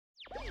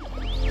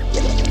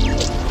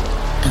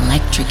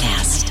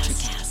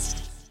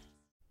NutraCast.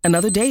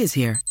 Another day is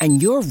here,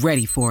 and you're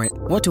ready for it.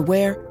 What to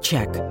wear?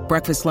 Check.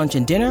 Breakfast, lunch,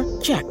 and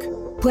dinner? Check.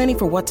 Planning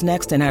for what's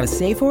next and how to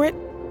save for it?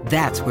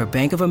 That's where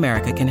Bank of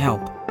America can help.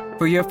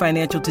 For your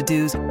financial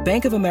to-dos,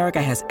 Bank of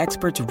America has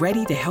experts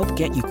ready to help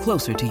get you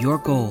closer to your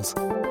goals.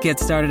 Get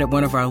started at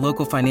one of our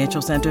local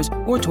financial centers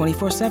or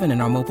 24/7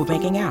 in our mobile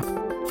banking app.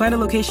 Find a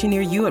location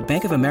near you at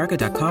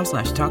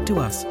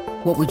bankofamerica.com/talktous.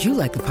 What would you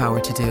like the power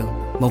to do?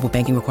 Mobile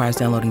banking requires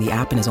downloading the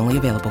app and is only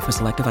available for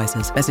select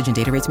devices. Message and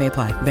data rates may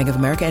apply. Bank of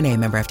America N.A.,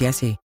 member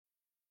FDIC.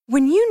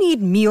 When you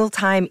need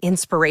mealtime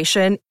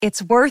inspiration,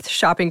 it's worth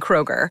shopping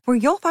Kroger, where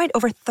you'll find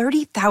over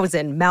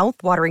 30,000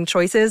 mouth-watering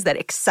choices that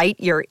excite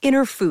your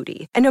inner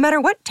foodie. And no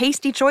matter what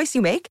tasty choice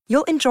you make,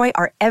 you'll enjoy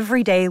our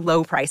everyday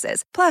low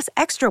prices, plus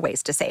extra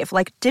ways to save,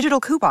 like digital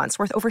coupons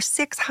worth over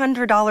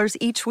 $600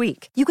 each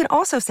week. You can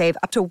also save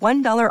up to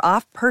 $1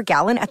 off per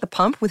gallon at the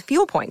pump with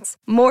fuel points.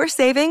 More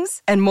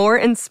savings and more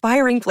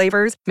inspiring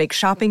flavors make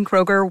shopping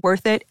Kroger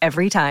worth it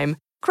every time.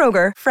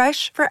 Kroger,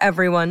 fresh for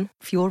everyone.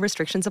 Fuel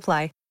restrictions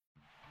apply.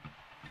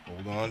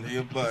 Hold on to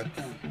your butt.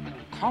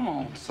 Come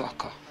on,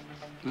 sucker.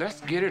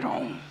 Let's get it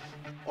on.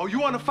 Oh, you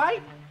want to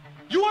fight?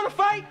 You want to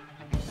fight?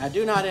 I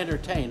do not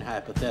entertain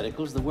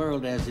hypotheticals. The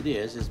world as it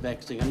is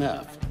vexing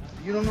enough.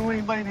 You don't know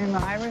anybody named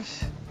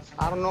Iris?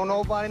 I don't know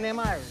nobody named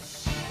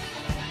Iris.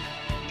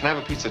 Can I have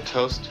a piece of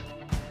toast?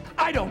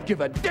 I don't give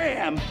a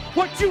damn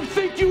what you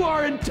think you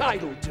are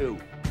entitled to.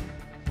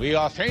 We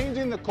are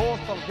changing the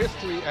course of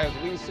history as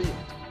we see it.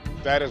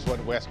 That is what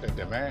Western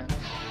demands.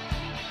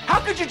 How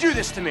could you do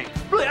this to me?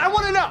 Really, I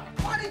want to know.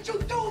 Why did you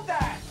do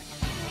that?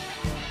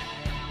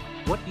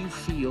 What you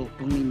feel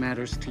only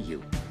matters to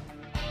you.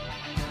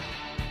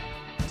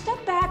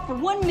 Step back for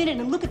 1 minute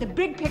and look at the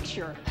big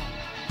picture.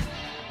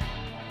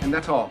 And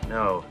that's all?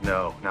 No,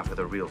 not for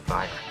the real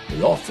fire.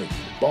 We offer you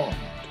bond,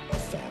 a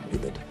family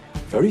that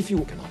very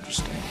few can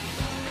understand.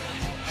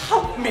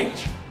 Help me!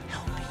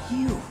 Help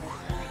you.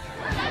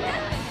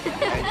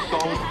 And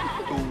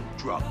don't do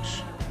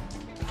drugs.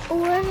 Or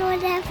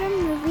Whatever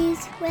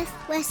Movies with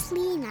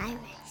Wesley and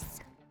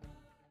Iris.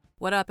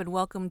 What up, and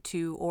welcome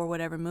to Or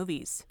Whatever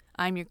Movies.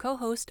 I'm your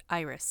co-host,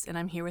 Iris, and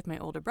I'm here with my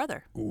older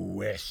brother,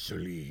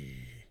 Wesley.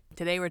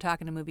 Today we're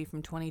talking a movie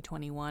from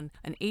 2021,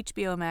 an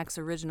HBO Max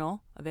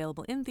original,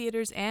 available in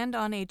theaters and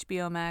on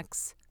HBO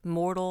Max,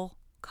 Mortal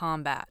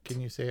Kombat.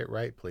 Can you say it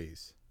right,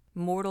 please?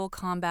 Mortal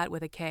Kombat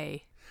with a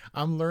K.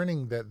 I'm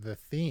learning that the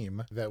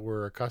theme that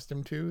we're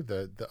accustomed to,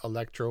 the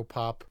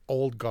electro-pop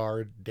old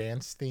guard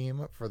dance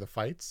theme for the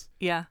fights,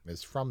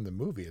 is from the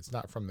movie. It's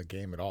not from the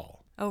game at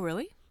all. Oh,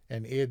 really?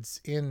 And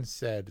it's in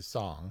said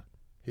song.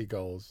 He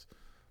goes,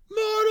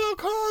 Mortal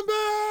Kombat!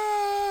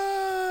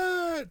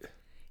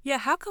 Yeah,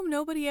 how come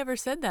nobody ever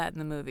said that in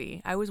the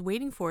movie? I was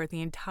waiting for it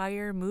the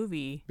entire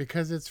movie.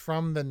 Because it's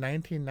from the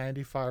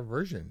 1995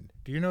 version.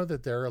 Do you know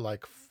that there are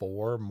like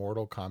 4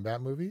 Mortal Kombat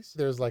movies?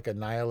 There's like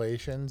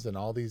Annihilations and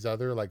all these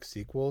other like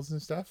sequels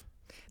and stuff.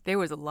 There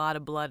was a lot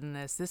of blood in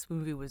this. This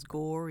movie was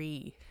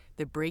gory.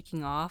 The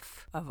breaking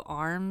off of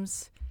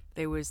arms.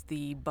 There was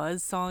the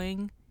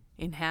buzzsawing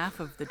in half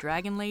of the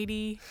dragon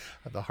lady.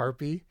 The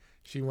harpy.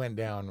 She went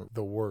down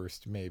the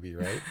worst, maybe,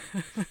 right?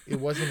 It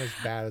wasn't as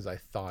bad as I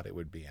thought it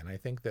would be. And I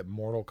think that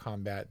Mortal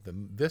Kombat,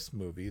 this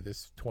movie,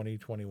 this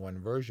 2021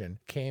 version,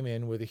 came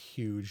in with a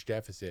huge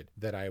deficit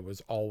that I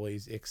was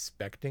always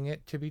expecting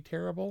it to be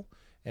terrible.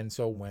 And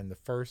so when the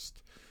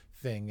first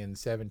thing in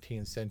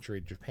 17th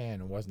century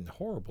Japan wasn't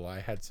horrible,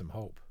 I had some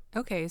hope.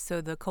 Okay, so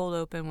the cold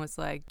open was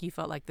like, you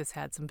felt like this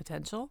had some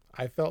potential?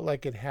 I felt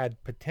like it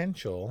had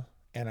potential.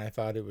 And I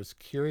thought it was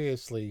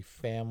curiously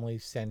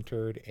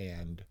family-centered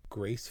and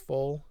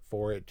graceful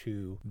for it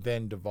to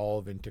then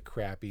devolve into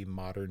crappy,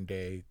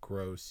 modern-day,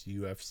 gross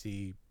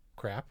UFC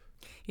crap.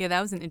 Yeah, that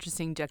was an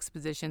interesting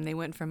juxtaposition. They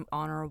went from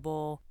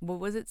honorable,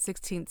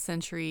 16th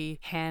century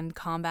hand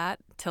combat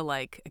to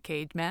like a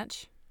cage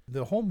match.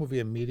 The whole movie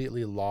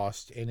immediately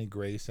lost any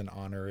grace and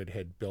honor it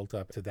had built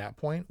up to that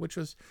point, which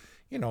was,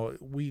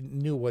 we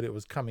knew what it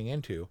was coming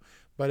into.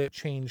 But it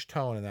changed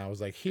tone, and I was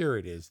like, here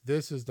it is.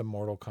 This is the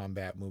Mortal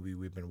Kombat movie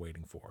we've been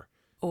waiting for.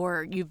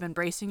 Or you've been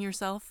bracing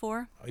yourself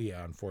for?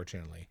 Yeah,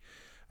 unfortunately.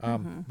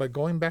 But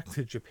going back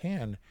to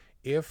Japan,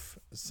 if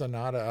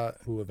Sanada,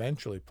 who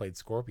eventually played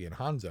Scorpion,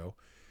 Hanzo,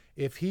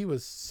 if he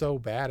was so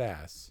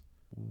badass,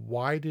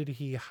 why did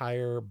he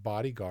hire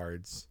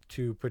bodyguards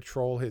to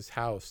patrol his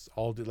house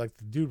all day? Like,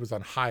 the dude was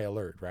on high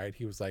alert, right?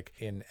 He was like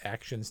in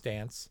action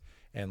stance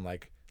and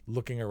like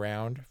looking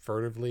around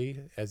furtively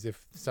as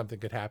if something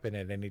could happen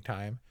at any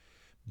time.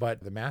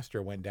 But the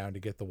master went down to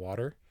get the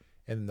water,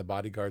 and the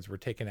bodyguards were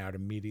taken out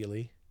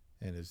immediately,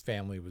 and his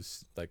family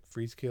was like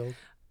freeze killed.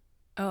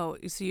 Oh,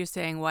 so you're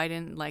saying why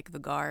didn't like the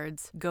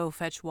guards go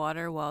fetch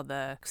water while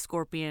the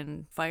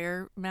Scorpion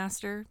Fire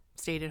Master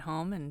stayed at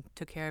home and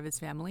took care of his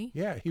family?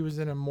 Yeah, he was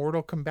an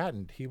immortal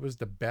combatant. He was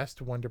the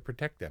best one to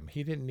protect them.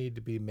 He didn't need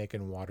to be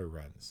making water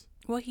runs.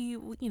 Well, he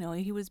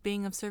was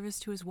being of service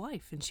to his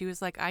wife, and she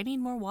was like, I need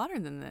more water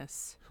than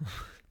this.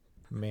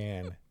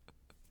 Man.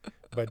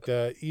 But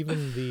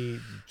even the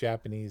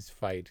Japanese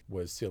fight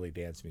was silly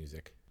dance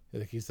music.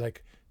 He's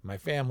like, my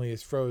family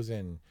is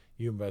frozen.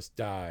 You must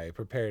die.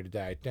 Prepare to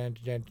die. Dun,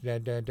 dun,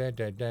 dun, dun, dun,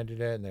 dun, dun, dun,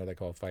 dun, and they're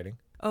like all fighting.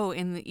 Oh,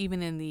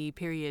 even in the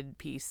period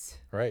piece.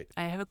 Right.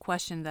 I have a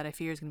question that I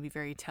fear is going to be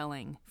very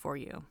telling for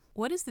you.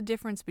 What is the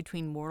difference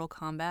between Mortal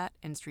Kombat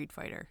and Street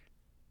Fighter?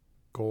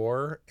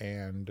 Gore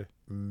and,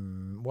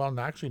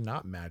 actually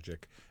not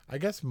magic. I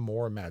guess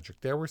more magic.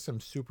 There were some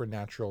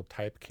supernatural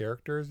type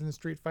characters in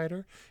Street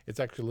Fighter. It's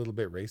actually a little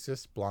bit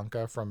racist.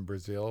 Blanca from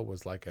Brazil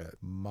was like a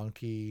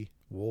monkey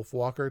wolf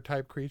walker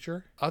type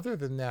creature. Other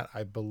than that,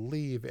 I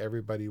believe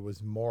everybody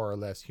was more or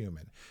less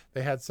human.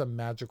 They had some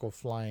magical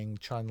flying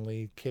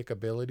Chun-Li kick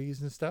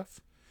abilities and stuff,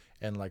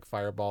 and like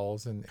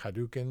fireballs and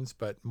Hadoukens,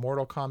 but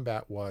Mortal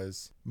Kombat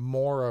was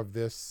more of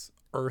this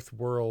earth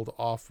world,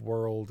 off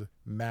world,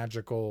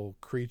 magical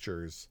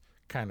creatures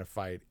kind of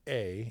fight,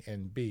 A,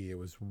 and B, it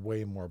was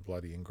way more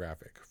bloody and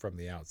graphic from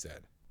the outset.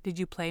 Did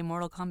you play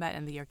Mortal Kombat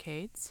in the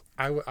arcades?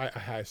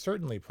 I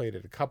certainly played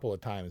it a couple of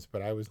times,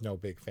 but I was no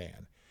big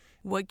fan.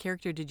 What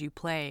character did you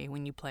play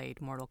when you played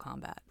Mortal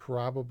Kombat?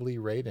 Probably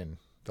Raiden,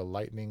 the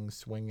lightning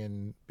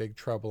swinging Big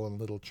Trouble in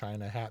Little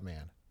China Hat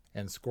Man,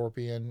 and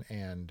Scorpion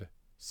and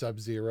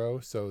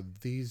Sub-Zero. So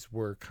these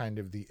were kind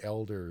of the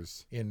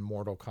elders in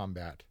Mortal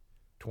Kombat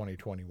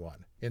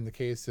 2021. In the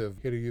case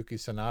of Hiroyuki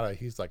Sanada,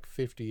 he's like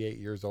 58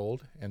 years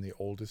old and the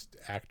oldest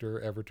actor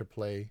ever to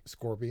play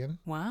Scorpion.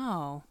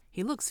 Wow,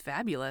 he looks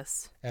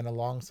fabulous. And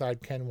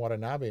alongside Ken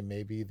Watanabe,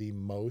 maybe the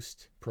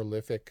most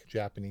prolific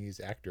Japanese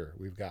actor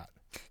we've got.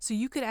 So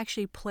you could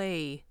actually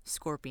play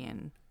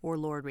Scorpion or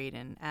Lord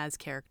Raiden as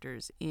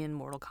characters in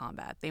Mortal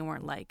Kombat. They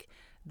weren't like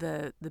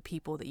the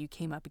people that you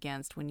came up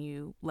against when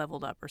you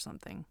leveled up or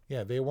something.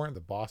 Yeah, they weren't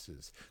the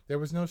bosses. There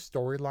was no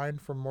storyline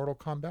for Mortal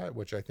Kombat,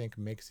 which I think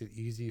makes it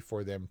easy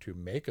for them to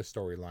make a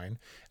storyline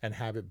and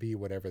have it be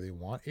whatever they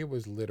want. It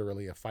was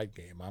literally a fight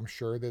game. I'm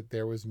sure that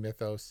there was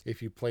mythos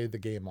if you played the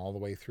game all the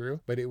way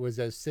through, but it was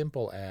as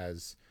simple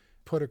as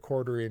put a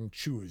quarter in,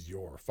 choose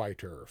your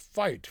fighter,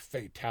 fight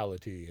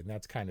fatality, and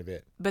that's kind of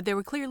it. But there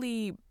were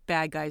clearly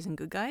bad guys and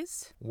good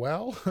guys?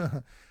 Well,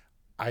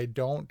 I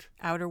don't...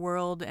 Outer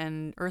World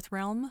and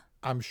Earthrealm?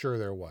 I'm sure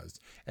there was.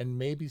 And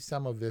maybe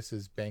some of this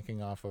is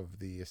banking off of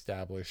the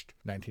established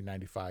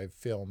 1995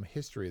 film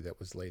history that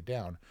was laid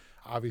down.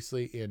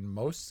 Obviously, in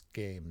most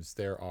games,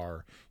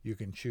 you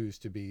can choose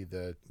to be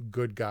the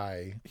good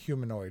guy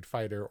humanoid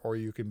fighter, or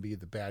you can be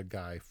the bad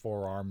guy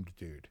four-armed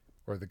dude,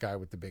 or the guy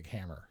with the big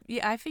hammer.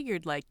 Yeah, I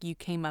figured like you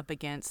came up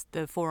against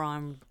the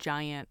four-armed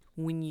giant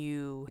when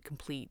you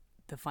complete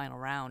the final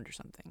round or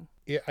something.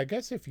 Yeah, I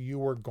guess if you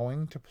were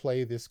going to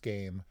play this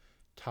game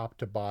top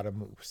to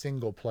bottom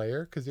single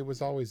player, because it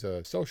was always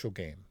a social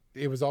game.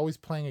 It was always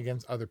playing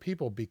against other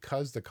people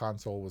because the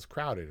console was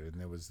crowded, and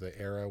there was the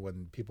era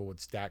when people would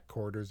stack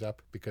quarters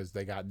up because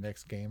they got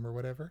next game or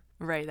whatever.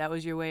 Right, that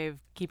was your way of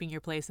keeping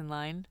your place in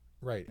line?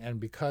 Right, and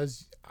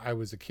because I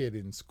was a kid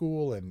in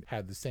school and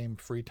had the same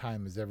free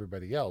time as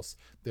everybody else,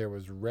 there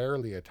was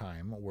rarely a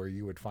time where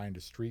you would find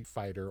a Street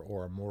Fighter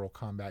or a Mortal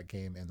Kombat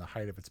game in the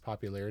height of its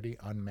popularity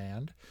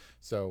unmanned.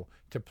 So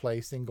to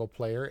play single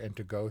player and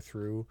to go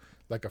through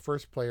like a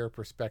first player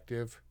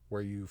perspective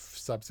where you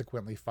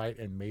subsequently fight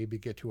and maybe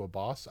get to a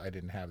boss, I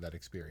didn't have that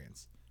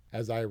experience.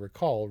 As I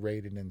recall,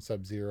 Raiden and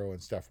Sub-Zero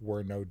and stuff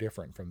were no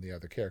different from the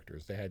other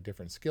characters. They had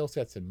different skill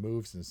sets and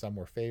moves, and some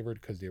were favored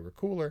because they were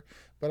cooler,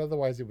 but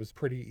otherwise it was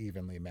pretty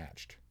evenly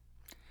matched.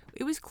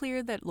 It was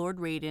clear that Lord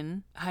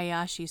Raiden,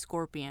 Hayashi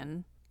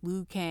Scorpion,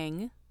 Liu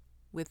Kang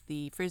with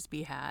the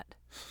Frisbee hat,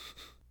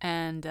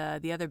 and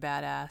the other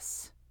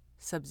badass,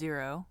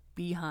 Sub-Zero,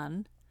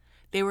 Bi-Han,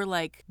 they were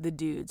like the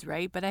dudes,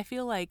 right? But I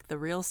feel like the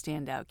real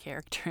standout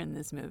character in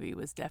this movie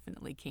was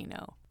definitely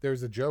Kano.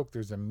 There's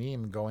a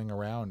meme going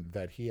around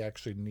that he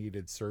actually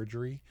needed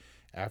surgery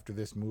after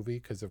this movie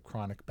because of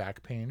chronic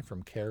back pain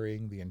from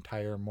carrying the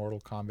entire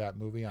Mortal Kombat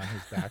movie on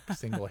his back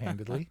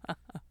single-handedly.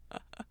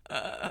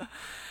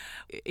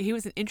 He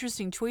was an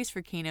interesting choice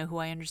for Kano, who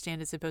I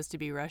understand is supposed to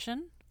be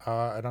Russian.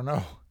 I don't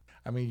know.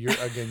 I mean, you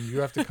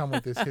have to come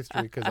with this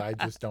history because I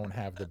just don't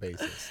have the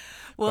basis.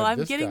 Well,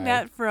 I'm getting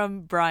that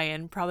from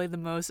Brian, probably the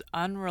most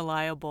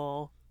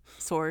unreliable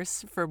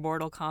source for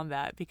Mortal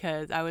Kombat,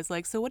 because I was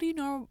like, so what do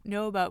you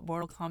know about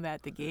Mortal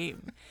Kombat, the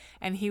game?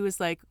 And he was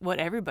like, what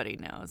everybody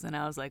knows. And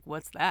I was like,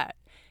 what's that?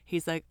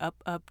 He's like, up,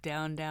 up,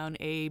 down, down,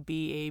 A,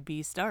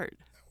 B, start.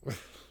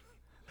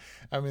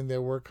 I mean,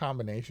 there were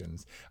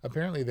combinations.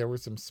 Apparently, there were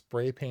some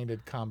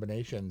spray-painted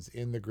combinations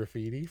in the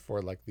graffiti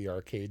for like the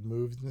arcade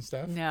moves and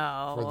stuff.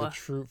 No.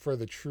 For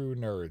the true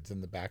nerds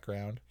in the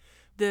background.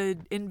 The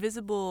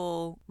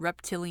invisible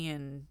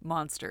reptilian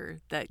monster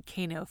that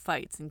Kano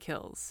fights and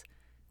kills.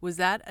 Was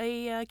that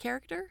a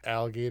character?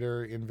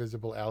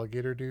 Invisible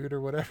alligator dude or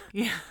whatever?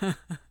 Yeah.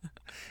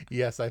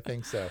 Yes, I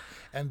think so.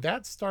 And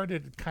that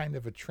started kind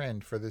of a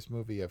trend for this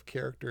movie of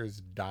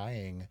characters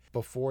dying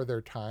before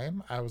their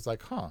time. I was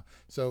like,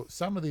 so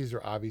some of these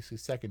are obviously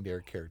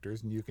secondary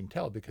characters, and you can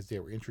tell because they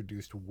were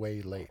introduced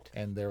way late.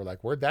 And they were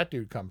like, where'd that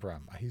dude come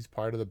from? He's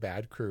part of the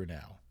bad crew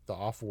now, the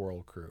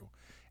off-world crew.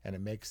 And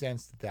it makes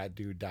sense that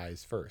dude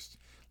dies first.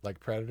 Like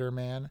Predator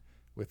Man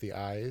with the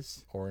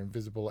eyes, or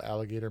Invisible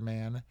Alligator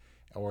Man,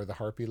 or the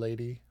Harpy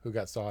Lady who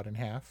got sawed in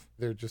half.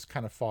 They're just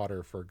kind of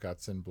fodder for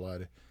guts and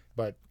blood.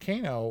 But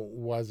Kano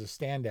was a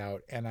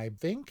standout, and I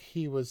think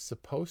he was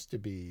supposed to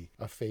be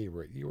a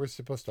favorite. You were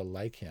supposed to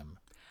like him.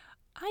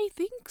 I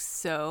think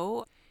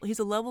so. He's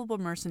a lovable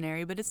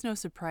mercenary, but it's no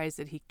surprise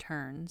that he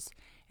turns.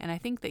 And I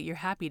think that you're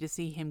happy to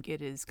see him get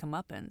his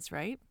comeuppance,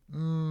 right?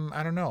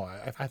 I don't know.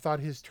 I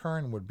thought his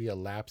turn would be a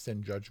lapse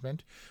in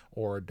judgment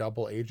or a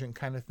double agent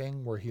kind of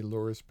thing where he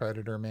lures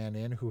Predator Man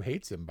in, who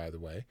hates him, by the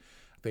way.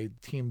 They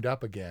teamed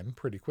up again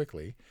pretty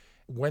quickly.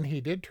 When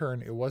he did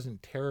turn, it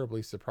wasn't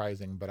terribly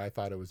surprising, but I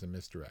thought it was a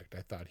misdirect.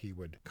 I thought he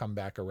would come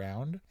back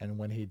around. And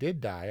when he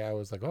did die, I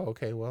was like, oh,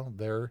 okay, well,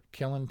 they're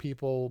killing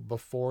people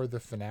before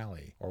the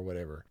finale or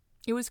whatever.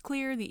 It was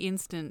clear the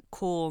instant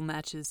Cole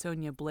matches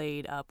Sonya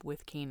Blade up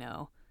with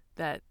Kano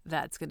that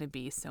that's going to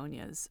be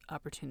Sonya's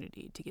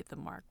opportunity to get the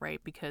mark,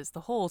 right? Because the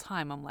whole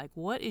time I'm like,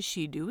 what is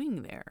she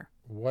doing there?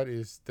 What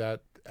is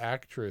that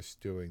actress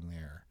doing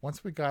there?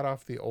 Once we got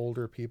off the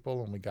older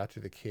people and we got to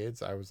the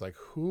kids, I was like,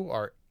 who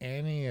are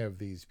any of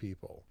these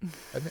people?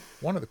 I think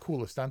one of the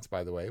coolest stunts,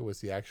 by the way,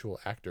 was the actual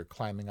actor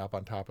climbing up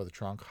on top of the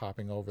trunk,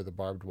 hopping over the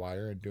barbed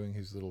wire and doing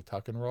his little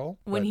tuck and roll.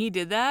 When he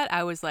did that,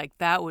 I was like,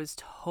 that was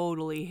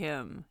totally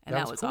him. And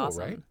that was cool,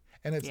 awesome. Right?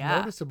 And it's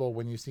noticeable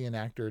when you see an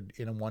actor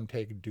in a one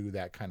take do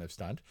that kind of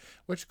stunt,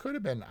 which could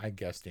have been, I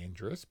guess,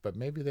 dangerous, but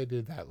maybe they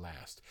did that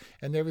last.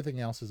 And everything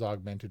else is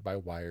augmented by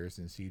wires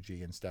and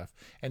CG and stuff.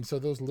 And so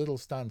those little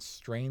stunts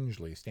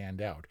strangely stand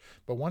out.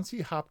 But once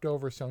he hopped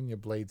over Sonya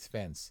Blade's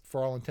fence,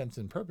 for all intents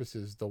and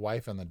purposes, the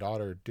wife and the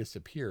daughter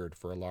disappeared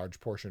for a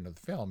large portion of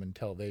the film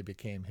until they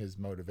became his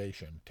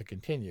motivation to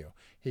continue.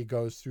 He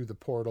goes through the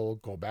portal,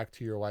 go back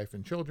to your wife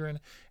and children,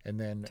 and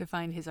then to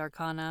find his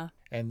arcana.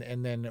 And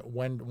then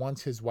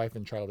once his wife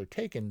and child are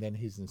taken, then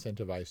he's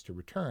incentivized to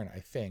return, I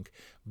think.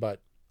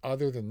 But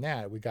other than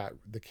that, we got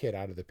the kid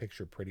out of the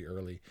picture pretty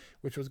early,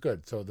 which was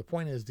good. So the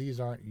point is, these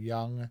aren't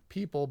young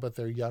people, but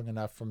they're young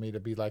enough for me to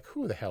be like,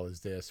 who the hell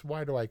is this?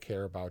 Why do I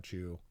care about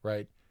you?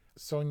 Right?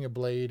 Sonya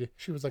Blade,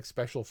 she was like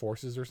Special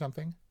Forces or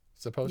something,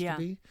 supposed to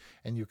be.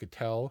 And you could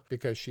tell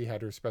because she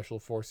had her Special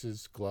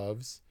Forces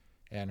gloves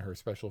and her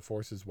Special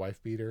Forces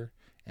wife beater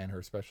and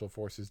her Special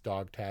Forces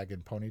dog tag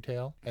and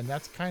ponytail. And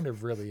that's kind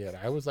of really it.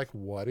 I was like,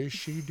 what is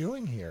she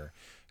doing here?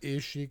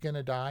 Is she going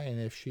to die? And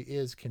if she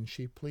is, can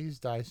she please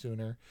die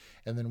sooner?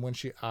 And then when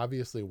she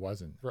obviously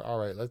wasn't, all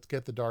right, let's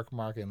get the dark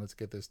mark and let's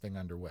get this thing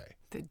underway.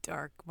 The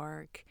dark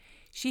mark.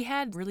 She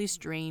had really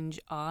strange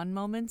on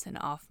moments and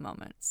off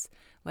moments.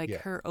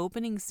 Like her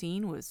opening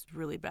scene was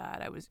really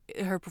bad.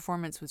 Her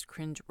performance was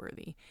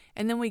cringeworthy.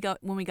 And then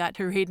when we got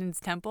to Raiden's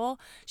temple,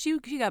 she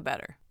got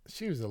better.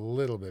 She was a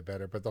little bit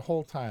better, but the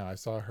whole time I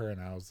saw her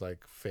and I was like,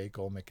 fake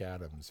old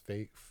McAdams,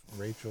 fake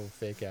Rachel,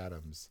 fake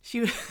Adams.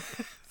 She was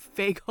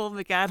fake old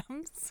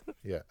McAdams?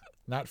 Yeah.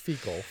 Not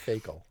fecal,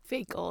 fakel.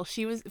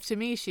 Fakel. To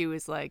me, she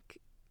was like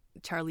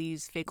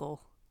Charlize Fakel.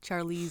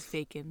 Charlize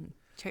Faken.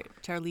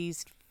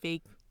 Charlize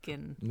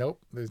Faken.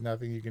 Nope. There's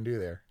nothing you can do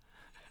there.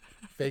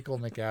 Fakel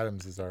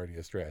McAdams is already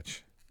a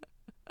stretch.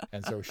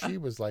 And so she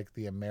was like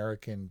the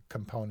American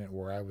component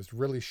where I was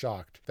really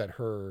shocked that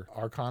her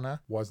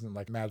arcana wasn't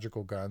like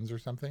magical guns or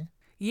something.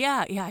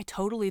 Yeah, I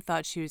totally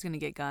thought she was going to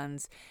get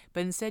guns,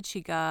 but instead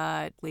she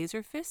got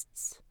laser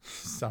fists.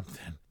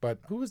 Something. But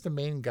who was the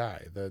main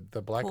guy?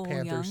 The Black Cole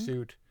Panther Young?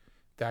 suit?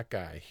 That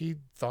guy. He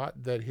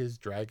thought that his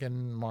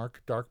dragon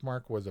mark, dark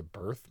mark, was a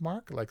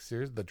birthmark? Like,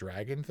 seriously, the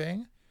dragon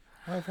thing?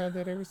 I've had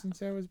that ever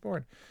since I was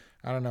born.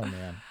 I don't know,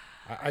 man.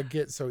 I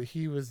get, so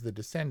he was the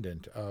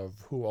descendant of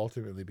who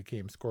ultimately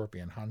became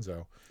Scorpion,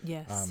 Hanzo.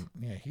 Yes.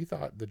 He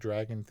thought the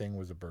dragon thing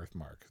was a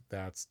birthmark.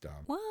 That's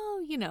dumb.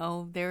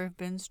 Well, there have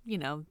been,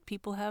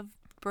 people have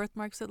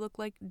birthmarks that look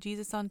like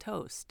Jesus on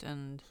toast.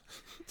 And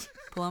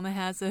Paloma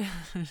has a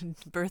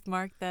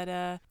birthmark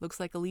that looks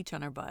like a leech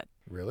on her butt.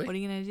 Really? What are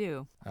you going to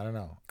do? I don't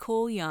know.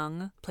 Cole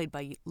Young, played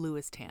by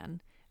Louis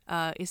Tan,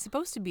 is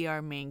supposed to be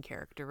our main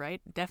character,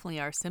 right?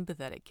 Definitely our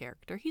sympathetic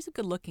character. He's a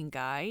good-looking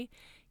guy.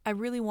 I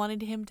really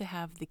wanted him to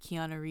have the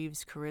Keanu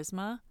Reeves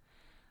charisma,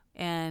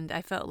 and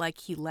I felt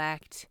like he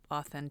lacked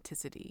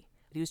authenticity.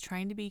 He was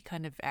trying to be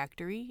kind of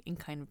actory and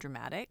kind of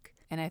dramatic,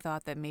 and I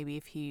thought that maybe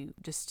if he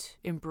just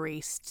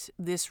embraced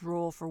this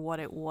role for what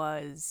it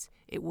was,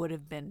 it would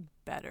have been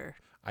better.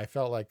 I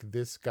felt like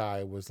this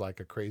guy was like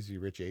a crazy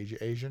rich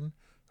Asian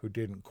who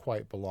didn't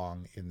quite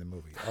belong in the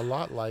movie. A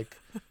lot like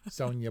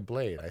Sonya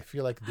Blade. I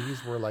feel like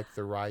these were like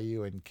the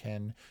Ryu and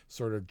Ken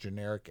sort of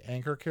generic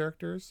anchor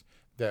characters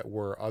that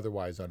were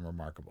otherwise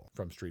unremarkable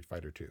from Street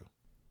Fighter II.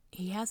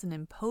 He has an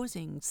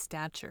imposing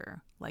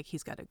stature. Like,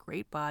 he's got a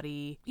great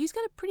body. He's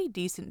got a pretty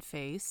decent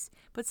face,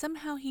 but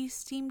somehow he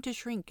seemed to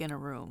shrink in a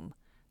room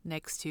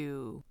next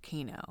to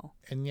Kano.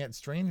 And yet,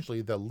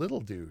 strangely, the little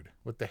dude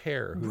with the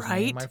hair, whose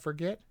Right? name I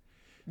forget.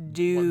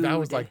 Dude. That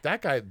was like,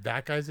 that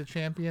guy's a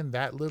champion,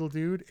 that little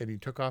dude. And he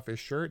took off his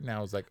shirt, and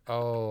I was like,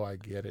 oh, I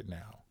get it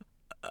now.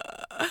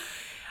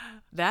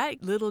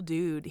 That little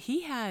dude,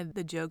 he had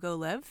the Jogo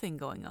Lev thing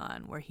going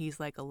on where he's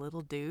like a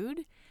little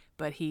dude,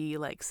 but he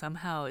like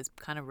somehow is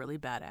kind of really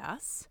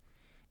badass.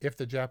 If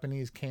the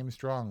Japanese came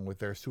strong with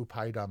their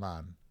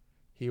Supaidaman,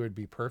 he would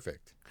be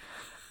perfect.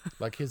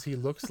 Like he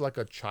looks like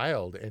a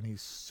child, and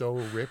he's so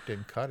ripped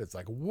and cut. It's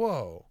like,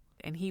 whoa.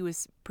 And he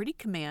was pretty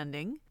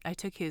commanding. I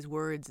took his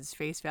words as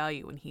face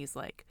value when he's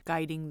like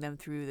guiding them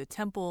through the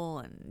temple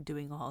and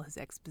doing all his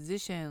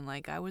exposition.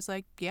 Like, I was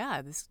like,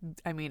 yeah,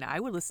 I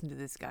would listen to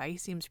this guy. He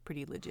seems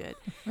pretty legit.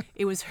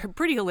 It was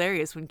pretty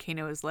hilarious when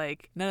Kano was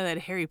like, none of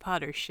that Harry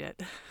Potter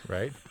shit.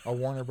 Right? A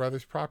Warner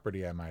Brothers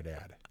property, I might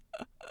add.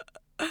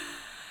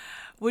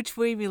 Which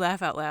made me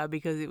laugh out loud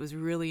because it was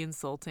really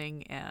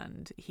insulting,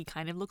 and he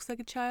kind of looks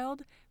like a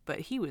child, but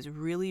he was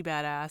really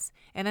badass.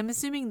 And I'm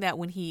assuming that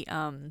when he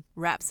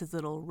wraps his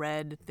little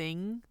red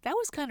thing, that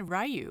was kind of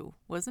Ryu,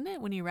 wasn't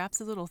it? When he wraps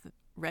his little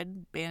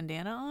red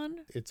bandana on?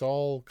 It's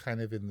all kind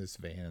of in this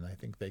vein, and I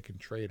think they can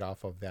trade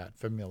off of that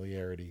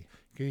familiarity.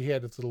 He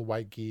had his little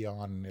white gi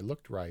on, and it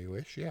looked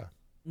Ryu-ish, yeah.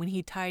 When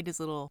he tied his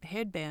little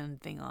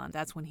headband thing on,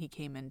 that's when he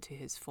came into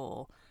his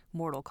full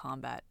Mortal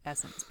Kombat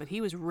essence. But he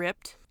was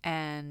ripped,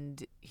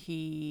 and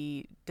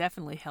he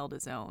definitely held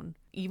his own,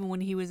 even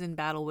when he was in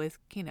battle with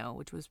Kano,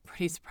 which was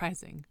pretty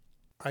surprising.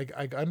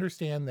 I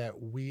understand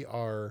that we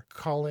are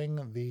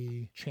calling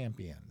the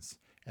champions,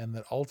 and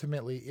that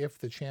ultimately if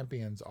the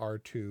champions are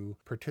to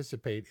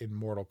participate in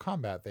Mortal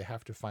Kombat, they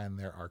have to find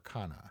their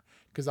arcana.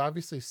 Because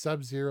obviously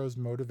Sub-Zero's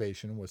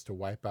motivation was to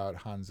wipe out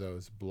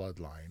Hanzo's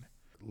bloodline,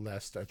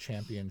 lest a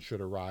champion should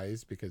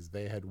arise, because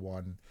they had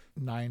won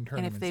 9 tournaments.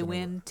 And if they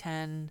win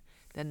 10,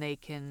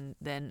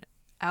 then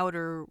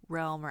Outer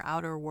Realm or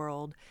Outer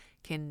World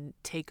can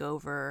take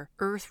over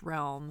Earth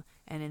Realm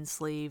and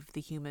enslave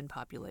the human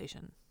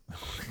population.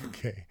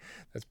 Okay,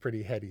 that's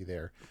pretty heady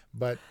there.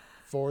 But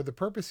for the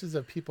purposes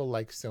of people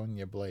like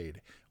Sonya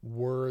Blade,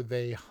 were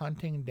they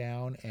hunting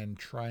down and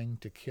trying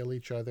to kill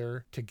each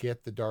other to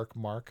get the Dark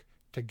Mark,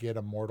 to get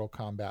a Mortal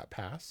Kombat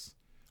pass?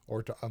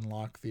 Or to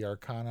unlock the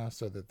arcana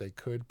so that they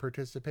could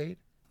participate?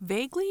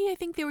 Vaguely, I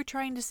think they were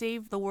trying to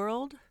save the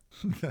world.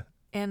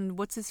 And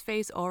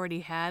what's-his-face already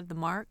had the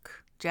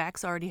mark.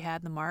 Jax already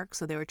had the mark,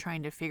 so they were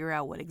trying to figure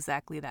out what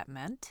exactly that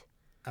meant.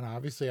 And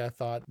obviously I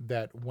thought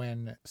that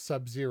when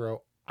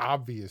Sub-Zero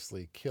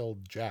obviously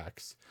killed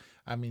Jax,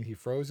 I mean, he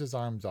froze his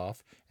arms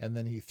off, and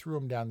then he threw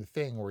him down the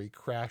thing where he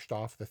crashed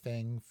off the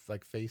thing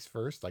like face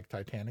first, like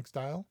Titanic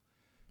style.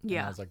 Yeah.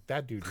 And I was like,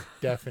 that dude's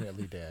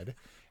definitely dead.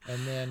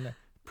 And then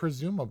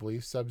presumably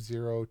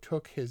Sub-Zero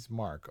took his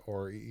mark,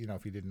 or,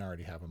 if he didn't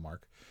already have a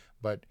mark,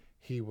 but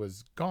he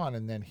was gone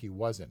and then he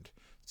wasn't.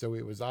 So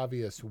it was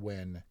obvious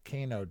when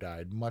Kano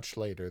died much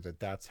later that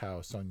that's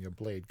how Sonya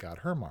Blade got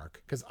her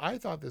mark. Because I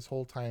thought this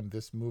whole time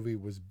this movie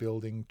was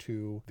building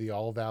to the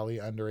All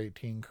Valley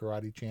Under-18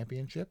 Karate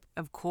Championship.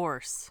 Of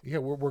course. Yeah,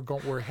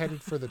 we're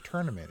headed for the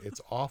tournament. It's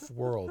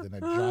off-world in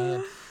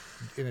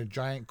a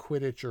giant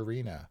Quidditch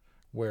arena,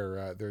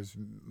 where there's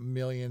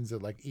millions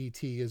of, like,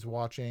 E.T. is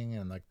watching,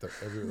 and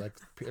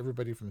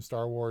everybody from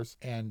Star Wars,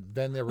 and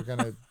then they were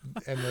gonna,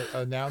 and the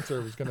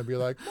announcer was gonna be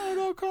like,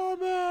 Mortal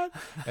Kombat,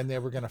 and they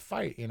were gonna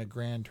fight in a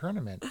grand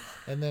tournament,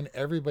 and then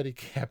everybody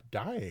kept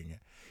dying,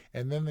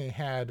 and then they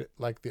had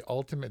like the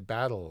ultimate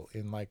battle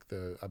in like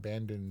the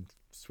abandoned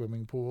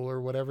swimming pool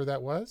or whatever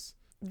that was.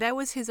 That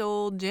was his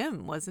old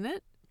gym, wasn't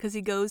it? Because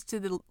he goes to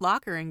the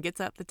locker and gets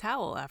out the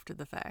towel after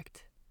the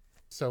fact.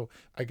 So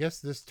I guess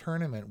this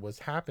tournament was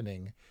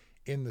happening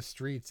in the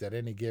streets at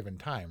any given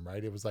time,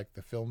 right? It was like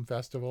the film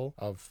festival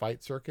of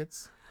fight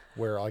circuits,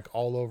 where like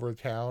all over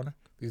town,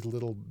 these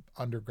little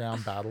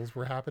underground battles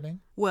were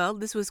happening. Well,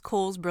 this was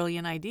Cole's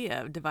brilliant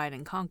idea of divide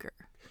and conquer.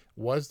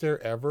 Was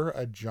there ever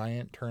a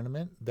giant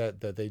tournament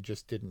that they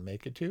just didn't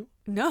make it to?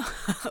 No.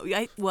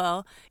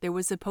 Well, there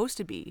was supposed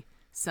to be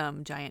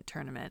some giant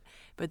tournament,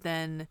 but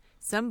then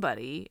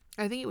somebody,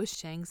 I think it was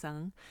Shang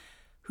Tsung,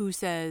 who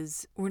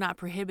says we're not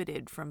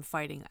prohibited from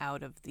fighting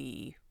out of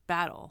the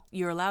battle.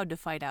 You're allowed to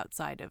fight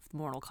outside of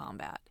Mortal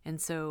Kombat.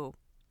 And so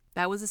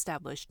that was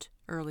established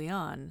early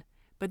on.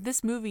 But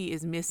this movie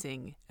is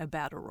missing a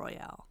battle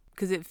royale,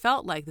 because it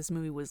felt like this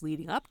movie was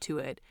leading up to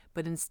it.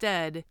 But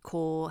instead,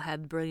 Cole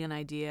had the brilliant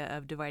idea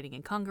of dividing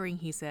and conquering.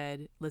 He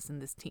said, listen,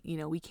 this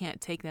team, we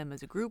can't take them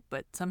as a group,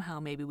 but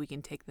somehow maybe we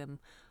can take them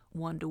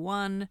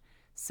 1-to-1.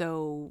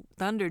 So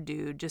Thunder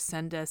Dude, just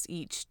send us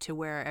each to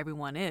where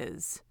everyone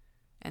is,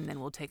 and then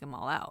we'll take them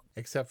all out.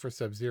 Except for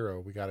Sub-Zero,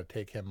 we got to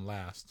take him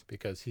last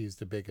because he's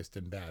the biggest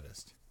and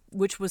baddest.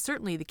 Which was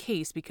certainly the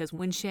case, because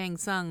when Shang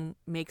Tsung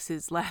makes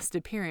his last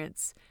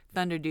appearance,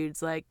 Thunder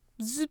Dude's like,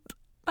 zip,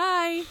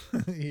 bye.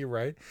 You're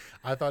right.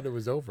 I thought it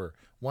was over.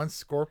 Once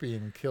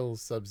Scorpion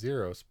kills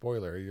Sub-Zero,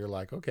 spoiler, you're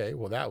like, okay,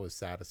 well, that was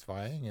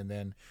satisfying. And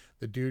then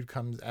the dude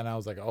comes, and I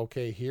was like,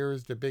 okay,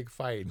 here's the big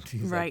fight. And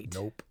he's right. Like,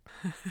 nope.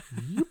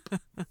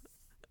 Yep.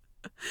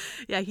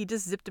 Yeah, he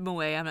just zipped him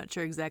away. I'm not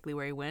sure exactly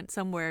where he went.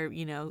 Somewhere,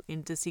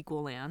 into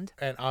sequel land.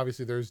 And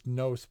obviously there's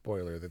no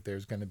spoiler that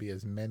there's going to be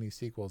as many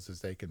sequels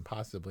as they can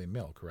possibly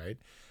milk, right?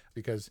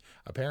 Because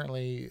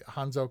apparently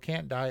Hanzo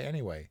can't die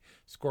anyway.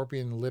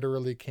 Scorpion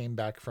literally came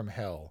back from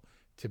hell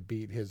to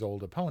beat his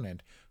old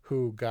opponent,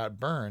 who got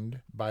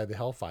burned by the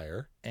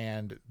Hellfire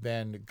and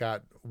then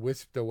got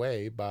whisked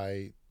away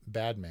by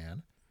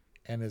Badman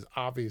and is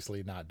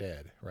obviously not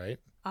dead, right?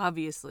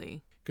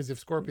 Obviously. Because if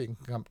Scorpion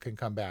can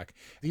come back,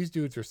 these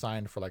dudes are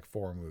signed for like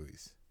 4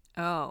 movies.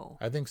 Oh.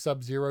 I think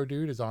Sub-Zero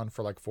dude is on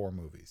for like 4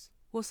 movies.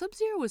 Well,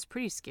 Sub-Zero was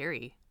pretty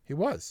scary. He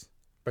was,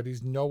 but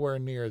he's nowhere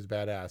near as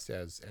badass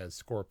as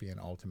Scorpion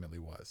ultimately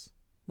was.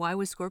 Why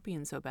was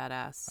Scorpion so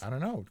badass? I don't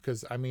know,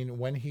 because I mean,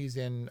 when he's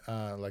in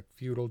like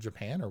feudal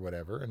Japan or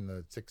whatever in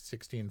the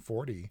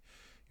 1640,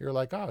 you're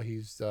like, oh,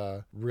 he's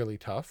really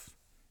tough.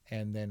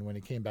 And then when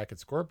he came back at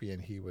Scorpion,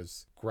 he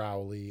was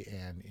growly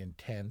and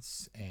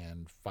intense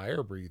and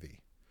fire-breathy.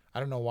 I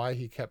don't know why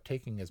he kept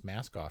taking his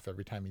mask off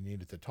every time he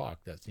needed to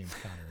talk. That seems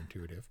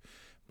counterintuitive.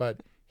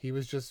 But he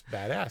was just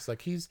badass.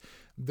 Like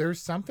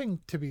there's something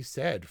to be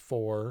said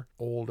for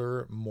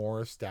older,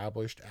 more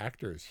established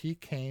actors. He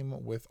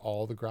came with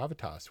all the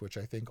gravitas, which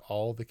I think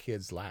all the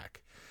kids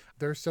lack.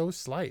 They're so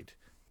slight,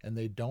 and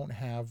they don't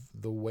have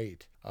the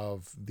weight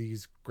of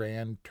these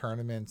grand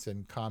tournaments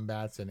and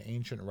combats and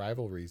ancient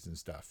rivalries and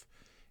stuff.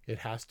 It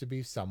has to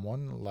be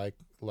someone like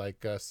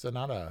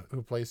Sanada,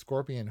 who plays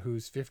Scorpion,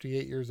 who's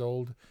 58 years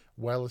old,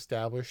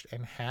 well-established,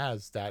 and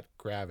has that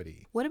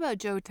gravity. What about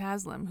Joe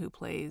Taslim, who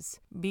plays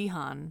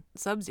Bihan,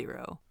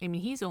 Sub-Zero? I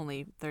mean, he's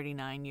only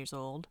 39 years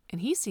old,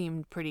 and he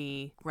seemed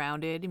pretty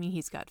grounded. I mean,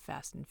 he's got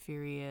Fast and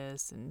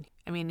Furious, and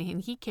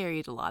he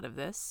carried a lot of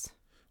this.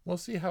 We'll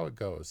see how it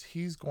goes.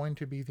 He's going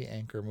to be the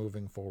anchor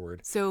moving forward.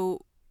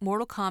 So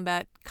Mortal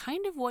Kombat,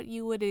 kind of what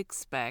you would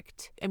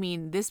expect. I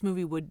mean, this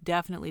movie would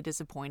definitely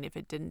disappoint if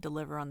it didn't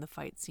deliver on the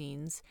fight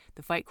scenes.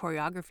 The fight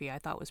choreography I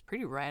thought was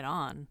pretty right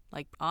on.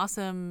 Like,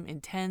 awesome,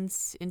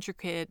 intense,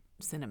 intricate,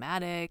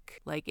 cinematic.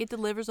 Like, it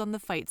delivers on the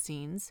fight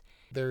scenes.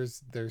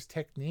 There's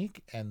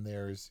technique and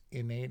there's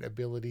innate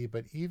ability,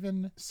 but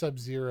even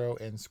Sub-Zero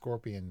and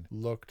Scorpion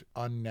looked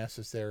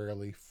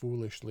unnecessarily,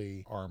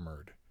 foolishly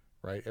armored,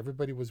 right?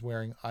 Everybody was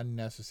wearing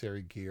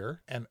unnecessary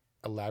gear and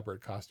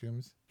elaborate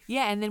costumes.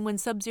 Yeah, and then when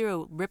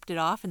Sub-Zero ripped it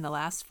off in the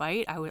last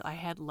fight, I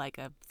had like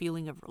a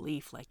feeling of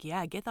relief. Like,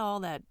 yeah, get all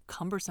that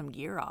cumbersome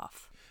gear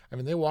off. I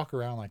mean, they walk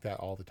around like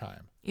that all the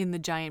time. In the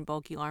giant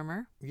bulky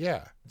armor?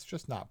 Yeah, it's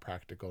just not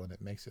practical, and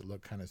it makes it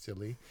look kind of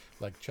silly.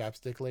 Like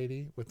Chapstick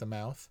Lady with the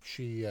mouth.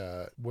 She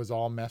was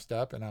all messed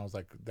up, and I was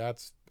like,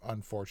 that's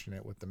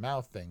unfortunate with the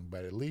mouth thing,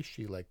 but at least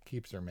she like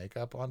keeps her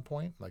makeup on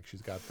point. Like,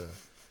 she's got the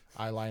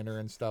eyeliner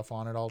and stuff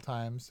on at all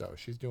times, so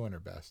she's doing her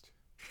best.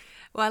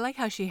 Well, I like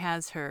how she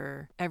has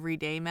her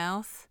everyday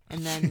mouth,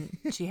 and then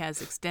she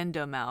has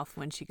extendo mouth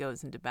when she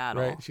goes into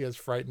battle. Right, she has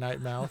Fright Night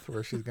mouth,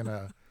 where she's going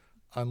to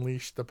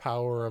unleash the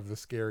power of the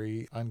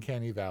scary,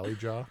 uncanny valley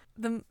jaw.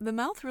 The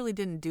mouth really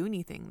didn't do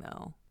anything,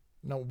 though.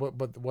 No,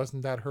 but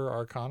wasn't that her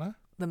arcana?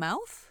 The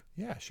mouth?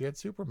 Yeah, she had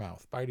super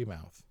mouth, bitey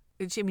mouth.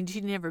 She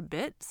never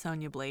bit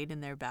Sonya Blade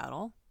in their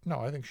battle. No,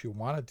 I think she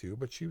wanted to,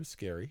 but she was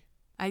scary.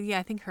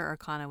 I think her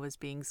arcana was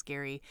being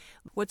scary.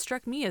 What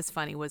struck me as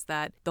funny was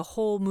that the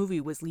whole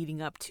movie was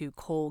leading up to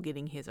Cole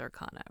getting his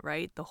arcana,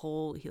 right?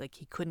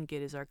 He couldn't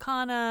get his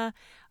arcana.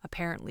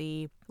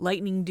 Apparently,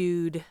 Lightning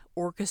Dude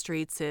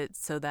orchestrates it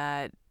so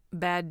that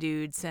Bad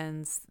Dude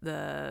sends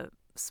the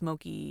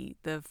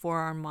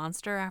four-armed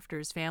monster after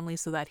his family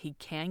so that he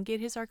can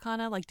get his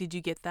arcana. Like, did you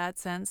get that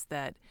sense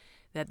that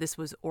this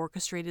was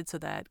orchestrated so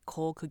that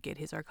Cole could get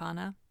his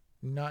arcana?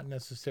 Not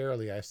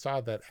necessarily. I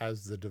saw that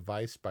as the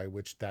device by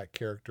which that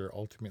character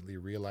ultimately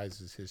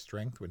realizes his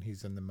strength when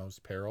he's in the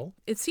most peril.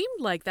 It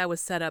seemed like that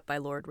was set up by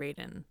Lord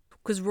Raiden,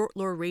 because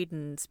Lord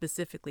Raiden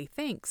specifically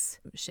thanks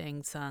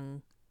Shang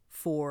Tsung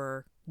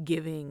for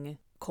giving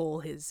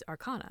Cole his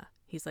arcana.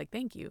 He's like,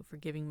 thank you for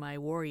giving my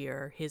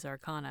warrior his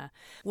arcana.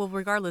 Well,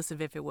 regardless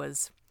of if it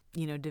was,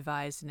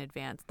 devised in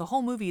advance, the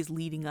whole movie is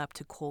leading up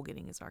to Cole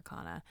getting his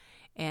arcana.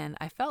 And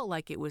I felt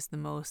like it was the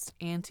most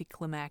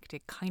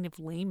anticlimactic, kind of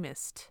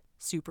lamest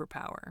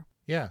superpower.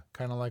 Yeah,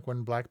 kind of like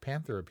when Black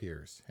Panther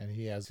appears and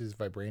he has his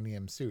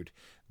vibranium suit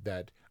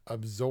that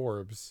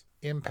absorbs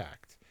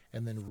impact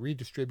and then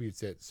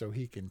redistributes it so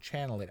he can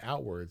channel it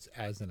outwards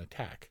as an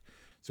attack.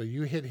 So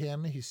you hit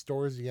him, he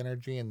stores the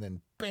energy, and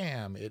then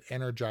bam, it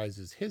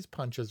energizes his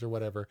punches or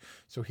whatever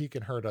so he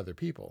can hurt other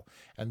people.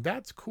 And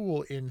that's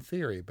cool in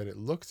theory, but it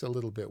looks a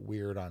little bit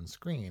weird on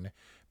screen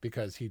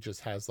because he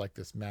just has like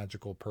this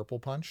magical purple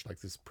punch, like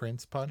this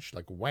Prince punch,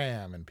 like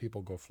wham, and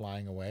people go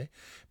flying away.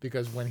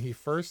 Because when he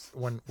first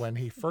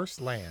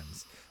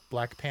lands,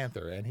 Black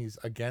Panther, and he's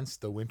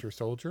against the Winter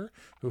Soldier,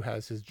 who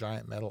has his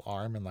giant metal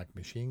arm and like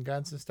machine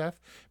guns and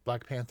stuff,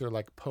 Black Panther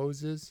like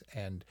poses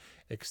and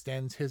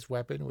extends his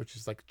weapon, which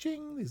is like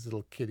ching, these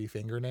little kitty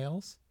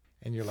fingernails.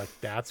 And you're like,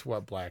 that's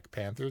what Black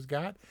Panther's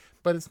got?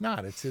 But it's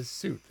not. It's his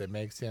suit that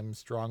makes him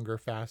stronger,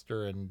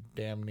 faster, and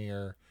damn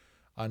near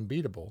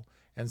unbeatable.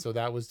 And so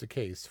that was the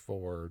case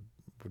for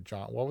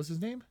John. What was his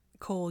name?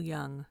 Cole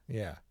Young.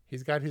 Yeah.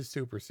 He's got his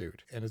super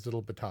suit and his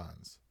little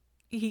batons.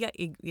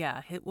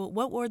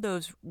 What were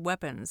those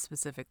weapons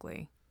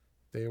specifically?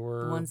 They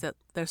were the ones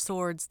they're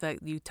swords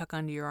that you tuck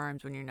under your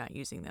arms when you're not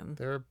using them.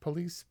 They're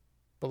police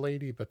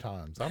belady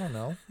batons. I don't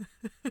know.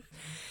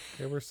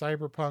 They were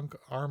cyberpunk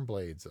arm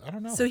blades. I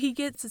don't know. So he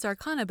gets his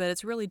Arcana, but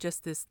it's really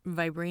just this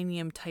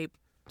vibranium type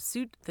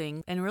suit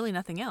thing and really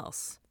nothing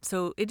else.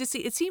 So it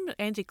seemed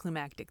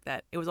anticlimactic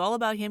that it was all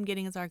about him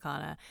getting his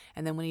Arcana,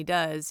 and then when he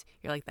does,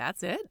 you're like,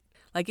 that's it?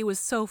 Like, it was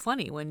so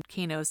funny when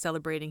Kano is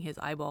celebrating his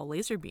eyeball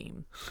laser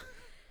beam.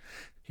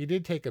 He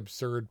did take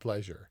absurd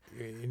pleasure.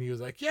 And he was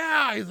like,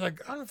 yeah, he's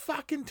like, I'm a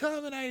fucking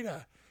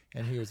Terminator.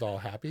 And he was all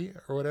happy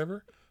or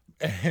whatever.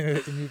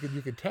 And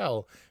you could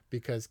tell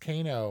because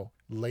Kano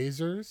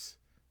lasers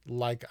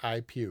like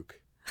I puke.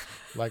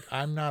 Like,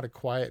 I'm not a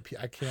quiet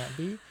I can't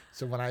be.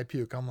 So when I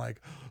puke, I'm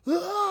like,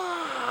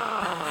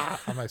 ah!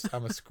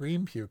 I'm a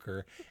scream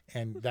puker.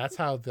 And that's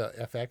how the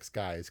FX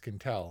guys can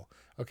tell.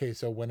 Okay,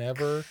 so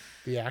whenever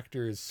the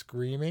actor is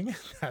screaming,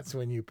 that's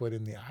when you put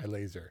in the eye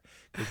laser.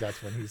 Because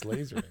that's when he's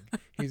lasering.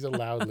 He's a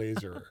loud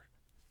laserer.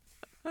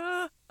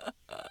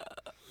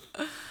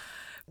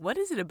 What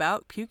is it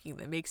about puking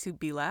that makes you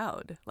be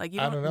loud? Like, you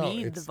don't know.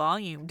 need the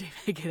volume to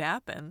make it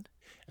happen.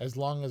 As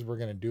long as we're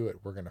going to do it,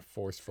 we're going to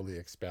forcefully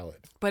expel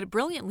it. But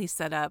brilliantly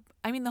set up.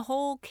 I mean, the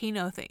whole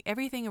Kano thing,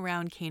 everything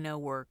around Kano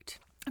worked.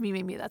 I mean,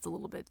 maybe that's a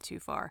little bit too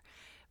far.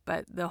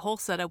 But the whole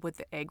setup with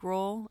the egg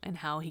roll and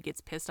how he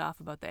gets pissed off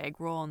about the egg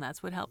roll and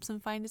that's what helps him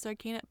find his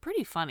Arcana,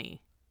 pretty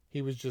funny.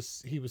 He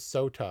was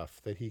so tough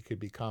that he could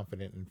be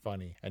confident and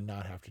funny and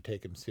not have to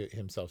take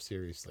himself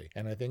seriously.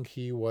 And I think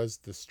he was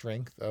the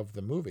strength of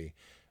the movie,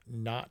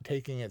 not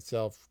taking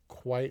itself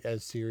quite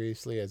as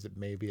seriously as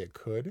maybe it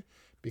could,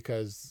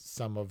 because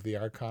some of the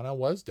Arcana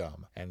was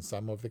dumb and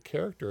some of the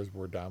characters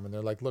were dumb. And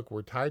they're like, look,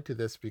 we're tied to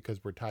this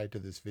because we're tied to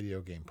this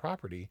video game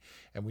property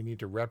and we need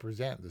to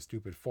represent the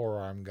stupid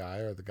forearm guy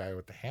or the guy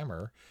with the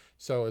hammer.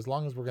 So as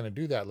long as we're going to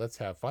do that, let's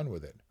have fun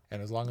with it.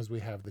 And as long as we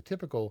have the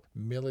typical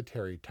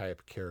military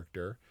type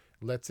character,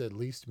 let's at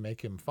least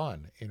make him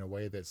fun in a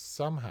way that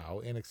somehow,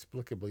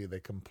 inexplicably, they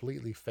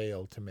completely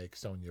failed to make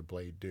Sonya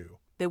Blade do.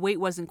 The weight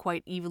wasn't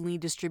quite evenly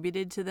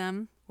distributed to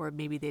them, or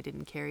maybe they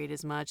didn't carry it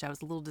as much. I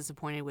was a little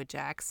disappointed with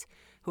Jax,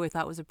 who I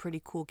thought was a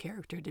pretty cool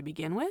character to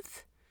begin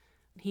with.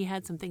 He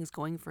had some things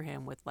going for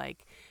him with,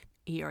 like,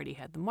 he already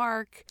had the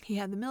mark, he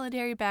had the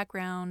military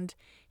background,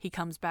 he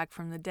comes back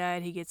from the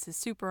dead, he gets his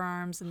super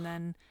arms, and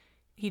then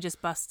he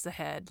just busts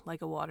ahead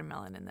like a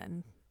watermelon, and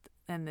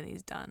then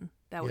he's done.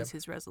 That was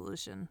his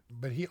resolution.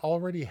 But he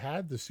already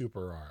had the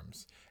super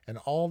arms and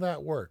all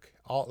that work.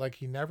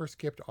 He never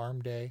skipped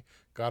arm day,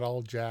 got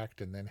all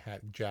jacked and then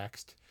had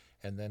jaxed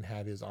and then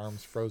had his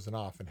arms frozen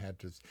off and had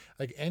to,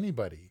 like,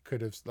 anybody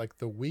could have, like,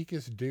 the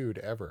weakest dude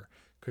ever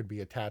could be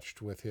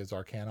attached with his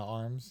Arcana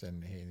arms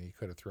and he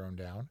could have thrown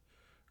down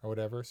or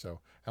whatever.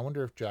 So I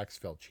wonder if Jax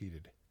felt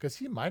cheated because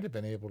he might have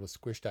been able to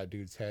squish that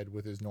dude's head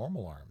with his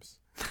normal arms.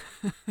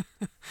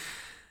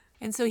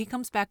 And so he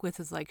comes back with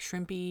his, like,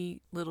 shrimpy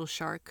little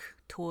shark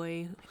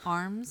toy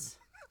arms.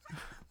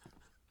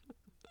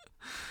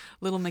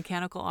 Little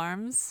mechanical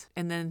arms.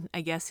 And then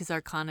I guess his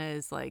Arcana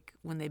is, like,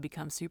 when they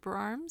become super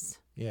arms.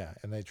 Yeah,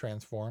 and they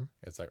transform.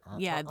 It's like...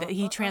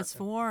 he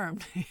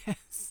transformed.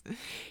 Yes.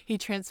 He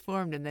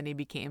transformed, and then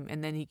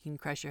he can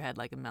crush your head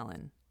like a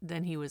melon.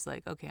 Then he was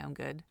like, okay, I'm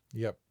good.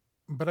 Yep.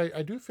 But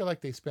I do feel like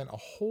they spent a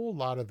whole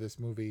lot of this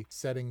movie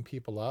setting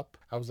people up.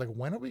 I was like,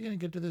 when are we going to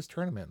get to this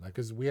tournament? Like,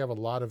 because we have a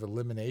lot of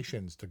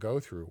eliminations to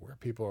go through where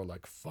people are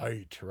like,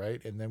 fight,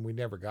 right? And then we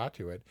never got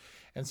to it.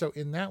 And so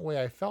in that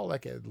way, I felt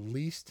like at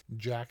least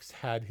Jax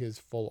had his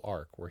full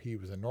arc where he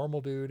was a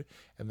normal dude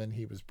and then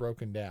he was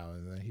broken down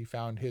and then he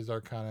found his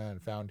Arcana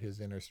and found his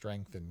inner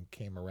strength and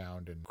came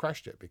around and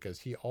crushed it because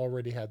he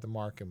already had the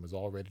mark and was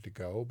all ready to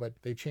go. But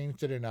they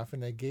changed it enough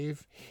and they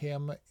gave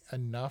him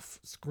enough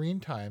screen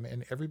time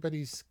and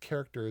everybody's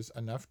characters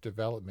enough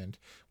development,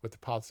 with the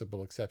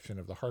possible exception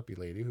of the Harpy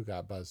Lady who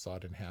got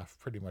buzzsawed in half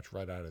pretty much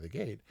right out of the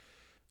gate,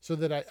 so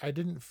that I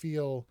didn't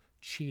feel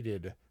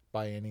cheated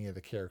by any of the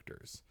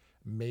characters.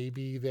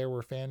 Maybe there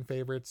were fan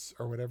favorites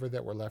or whatever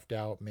that were left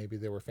out. Maybe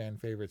there were fan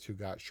favorites who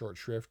got short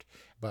shrift.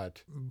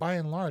 But by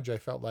and large, I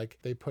felt like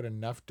they put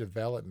enough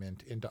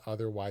development into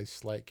otherwise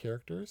slight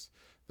characters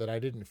that I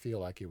didn't feel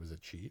like it was a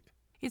cheat.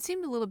 It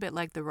seemed a little bit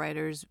like the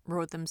writers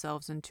wrote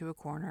themselves into a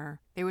corner.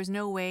 There was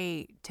no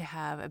way to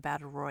have a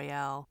battle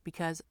royale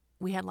because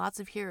we had lots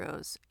of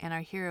heroes and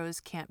our heroes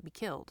can't be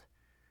killed.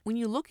 When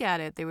you look at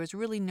it, there was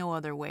really no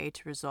other way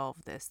to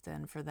resolve this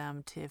than for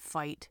them to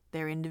fight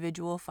their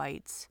individual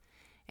fights.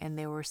 And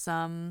there were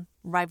some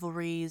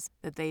rivalries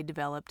that they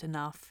developed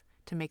enough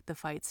to make the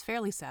fights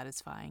fairly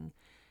satisfying.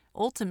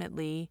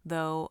 Ultimately,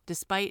 though,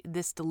 despite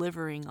this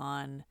delivering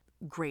on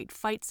great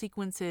fight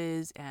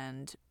sequences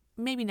and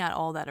maybe not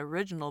all that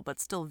original, but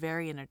still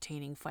very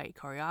entertaining fight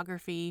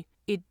choreography,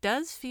 it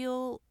does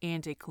feel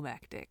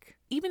anticlimactic.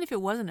 Even if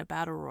it wasn't a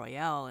battle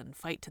royale and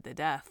fight to the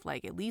death,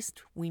 like, at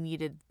least we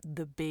needed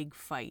the big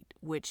fight,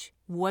 which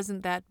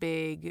wasn't that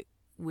big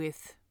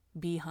with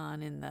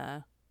Bi-Han in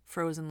the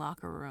frozen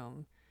locker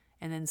room,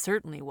 and then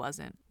certainly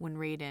wasn't when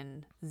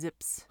Raiden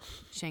zips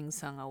Shang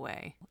Tsung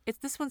away.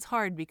 This one's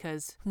hard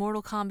because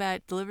Mortal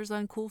Kombat delivers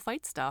on cool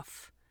fight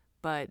stuff,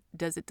 but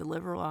does it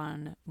deliver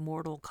on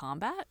Mortal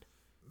Kombat?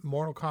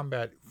 Mortal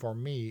Kombat for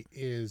me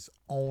is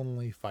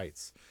only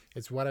fights.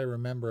 It's what I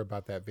remember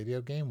about that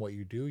video game. What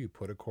you do, you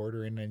put a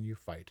quarter in and you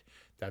fight.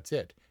 That's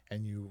it.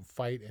 And you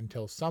fight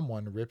until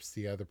someone rips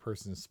the other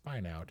person's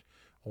spine out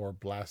or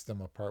blast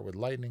them apart with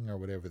lightning or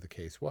whatever the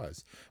case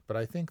was. But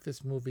I think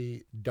this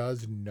movie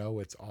does know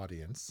its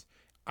audience.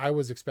 I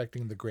was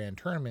expecting the grand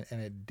tournament, and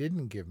it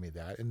didn't give me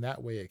that. In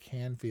that way, it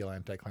can feel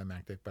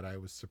anticlimactic, but I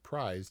was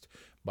surprised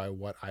by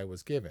what I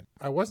was given.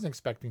 I wasn't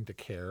expecting to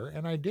care,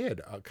 and I did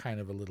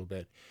kind of a little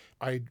bit.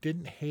 I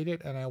didn't hate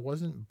it, and I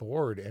wasn't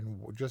bored and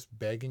just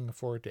begging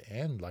for it to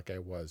end like I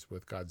was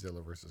with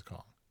Godzilla vs.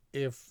 Kong.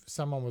 If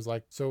someone was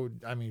like, so,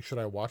 I mean, should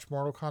I watch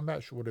Mortal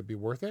Kombat? Would it be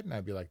worth it? And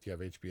I'd be like, do you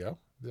have HBO?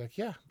 I'd be like,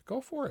 yeah, go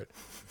for it.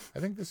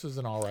 I think this was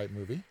an all right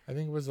movie. I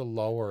think it was a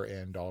lower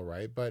end all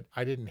right, but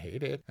I didn't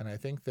hate it. And I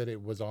think that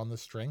it was on the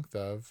strength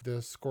of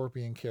the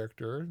Scorpion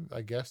character,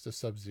 I guess the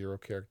Sub-Zero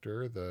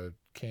character, the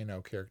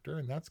Kano character,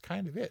 and that's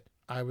kind of it.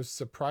 I was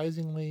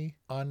surprisingly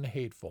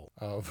unhateful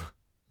of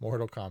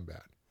Mortal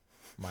Kombat.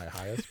 My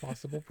highest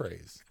possible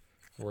praise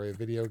for a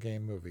video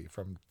game movie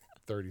from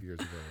 30 years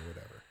ago or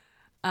whatever.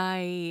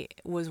 I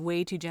was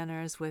way too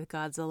generous with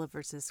Godzilla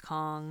vs.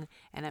 Kong,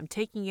 and I'm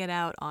taking it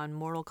out on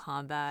Mortal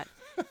Kombat.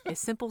 A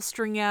simple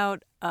string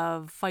out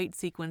of fight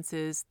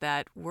sequences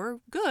that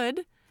were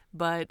good,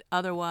 but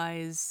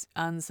otherwise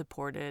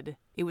unsupported.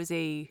 It was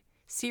a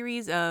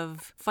series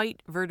of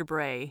fight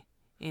vertebrae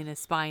in a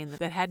spine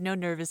that had no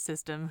nervous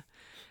system.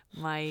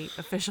 My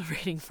official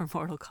rating for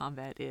Mortal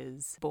Kombat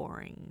is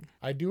boring.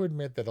 I do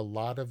admit that a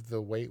lot of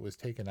the weight was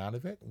taken out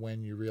of it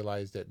when you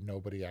realize that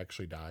nobody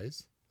actually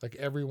dies. Like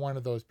every one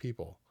of those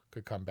people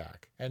could come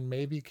back. And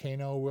maybe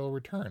Kano will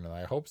return, and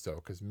I hope so,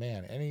 because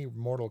man, any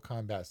Mortal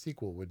Kombat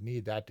sequel would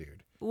need that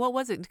dude. What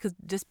was it?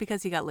 Just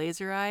because he got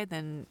laser eye,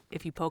 then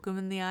if you poke him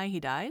in the eye, he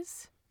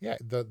dies? Yeah,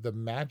 the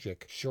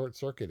magic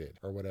short-circuited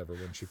or whatever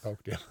when she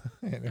poked him.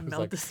 And it was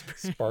like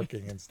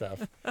sparking and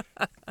stuff.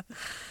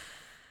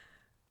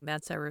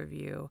 That's our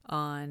review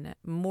on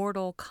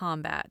Mortal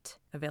Kombat,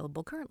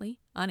 available currently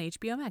on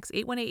HBO Max.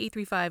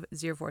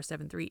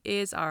 818-835-0473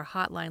 is our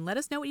hotline. Let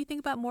us know what you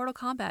think about Mortal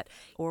Kombat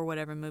or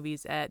whatever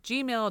movies at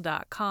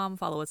gmail.com.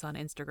 Follow us on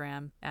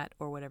Instagram at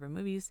or whatever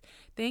movies.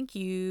 Thank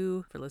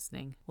you for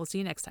listening. We'll see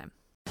you next time.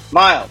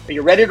 Miles, are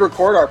you ready to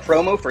record our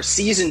promo for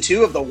Season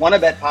 2 of the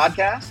Wannabet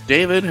podcast?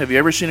 David, have you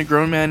ever seen a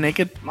grown man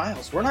naked?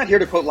 Miles, we're not here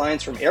to quote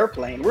lines from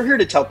Airplane. We're here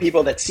to tell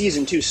people that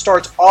Season 2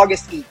 starts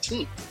August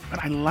 18th.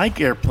 But I like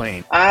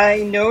Airplane. I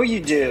know you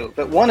do,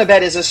 but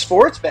Wannabet is a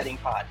sports betting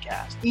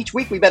podcast. Each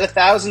week we bet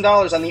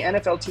 $1,000 on the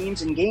NFL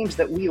teams and games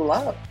that we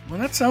love. Well,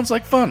 that sounds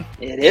like fun.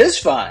 It is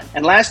fun.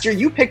 And last year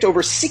you picked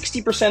over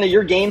 60% of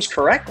your games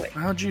correctly.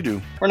 How'd you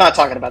do? We're not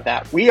talking about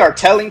that. We are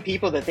telling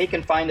people that they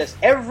can find us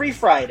every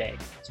Friday.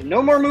 So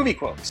no more movie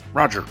quotes.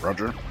 Roger.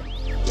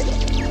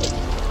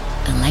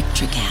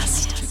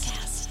 Electricast.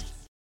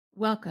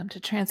 Welcome to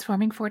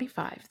Transforming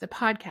 45, the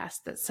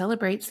podcast that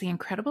celebrates the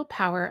incredible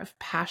power of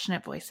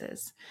passionate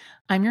voices.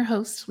 I'm your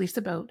host,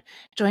 Lisa Boat.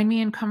 Join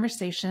me in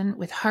conversation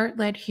with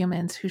heart-led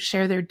humans who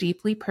share their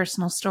deeply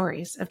personal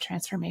stories of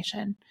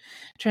transformation.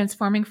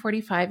 Transforming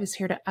 45 is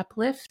here to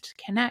uplift,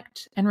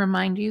 connect, and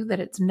remind you that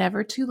it's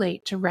never too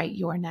late to write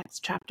your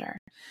next chapter.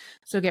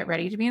 So get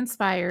ready to be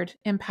inspired,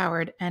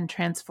 empowered, and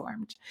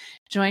transformed.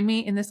 Join me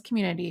in this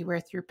community where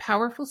through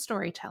powerful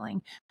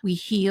storytelling, we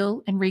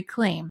heal and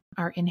reclaim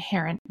our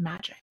inherent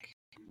magic.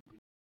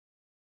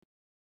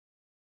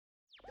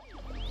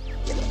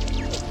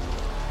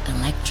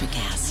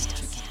 Electricast.